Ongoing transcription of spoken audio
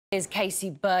Is Casey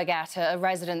Burgat, a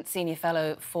resident senior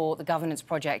fellow for the governance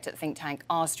project at think tank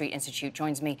R Street Institute,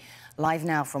 joins me live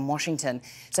now from Washington.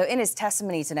 So in his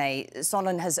testimony today,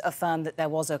 Sondland has affirmed that there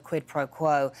was a quid pro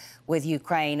quo with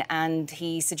Ukraine, and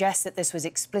he suggests that this was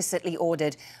explicitly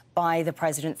ordered by the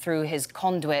president through his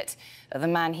conduit, the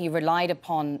man he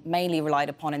mainly relied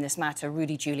upon in this matter,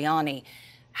 Rudy Giuliani.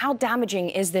 How damaging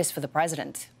is this for the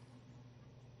president?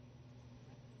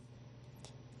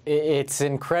 It's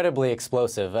incredibly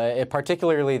explosive,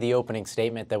 particularly the opening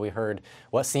statement that we heard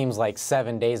what seems like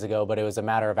 7 days ago, but it was a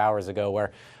matter of hours ago,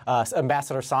 where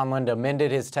Ambassador Sondland amended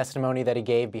his testimony that he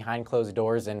gave behind closed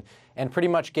doors and pretty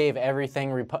much gave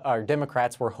everything our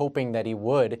Democrats were hoping that he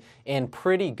would in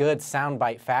pretty good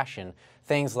soundbite fashion.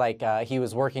 Things like he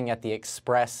was working at the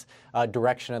express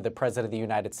direction of the President of the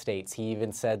United States. He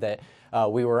even said that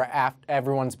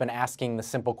everyone's been asking the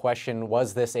simple question,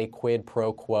 was this a quid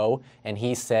pro quo? And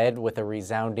he said with a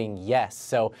resounding yes.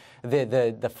 So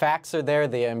the facts are there.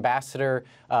 The ambassador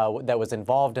that was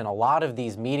involved in a lot of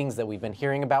these meetings that we've been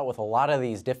hearing about with a lot of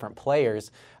these different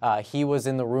players, he was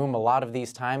in the room a lot of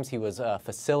these times. He was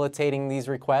facilitating these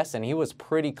requests, and he was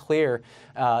pretty clear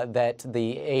that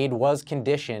the aid was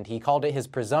conditioned. He called it his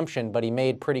presumption, but he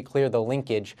made pretty clear the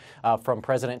linkage from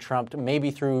President Trump, maybe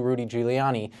through Rudy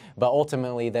Giuliani, but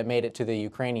ultimately that made it to the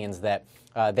Ukrainians that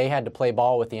they had to play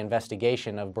ball with the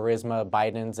investigation of Burisma,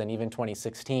 Biden's, and even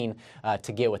 2016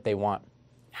 to get what they want.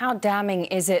 How damning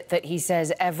is it that he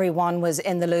says everyone was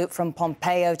in the loop, from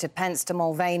Pompeo to Pence to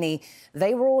Mulvaney?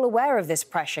 They were all aware of this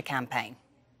pressure campaign.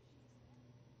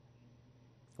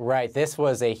 Right. This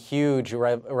was a huge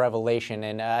revelation,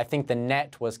 and I think the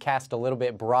net was cast a little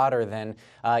bit broader than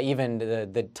even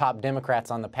the top Democrats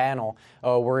on the panel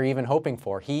were even hoping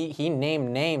for. He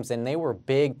named names, and they were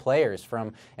big players,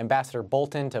 from Ambassador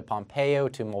Bolton to Pompeo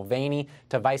to Mulvaney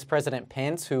to Vice President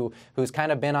Pence, who's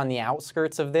kind of been on the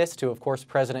outskirts of this, to, of course,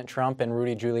 President Trump and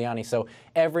Rudy Giuliani. So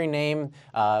every name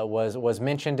was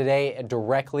mentioned today,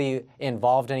 directly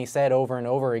involved, and he said over and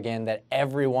over again that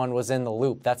everyone was in the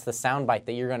loop. That's the soundbite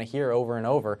that you're going to hear over and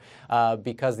over,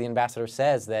 because the ambassador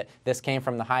says that this came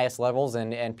from the highest levels,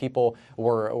 and people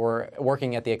were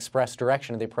working at the express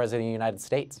direction of the President of the United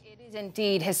States. It is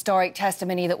indeed historic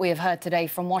testimony that we have heard today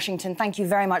from Washington. Thank you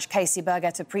very much, Casey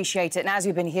Burgat. Appreciate it. And as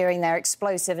we've been hearing there,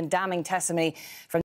 explosive and damning testimony from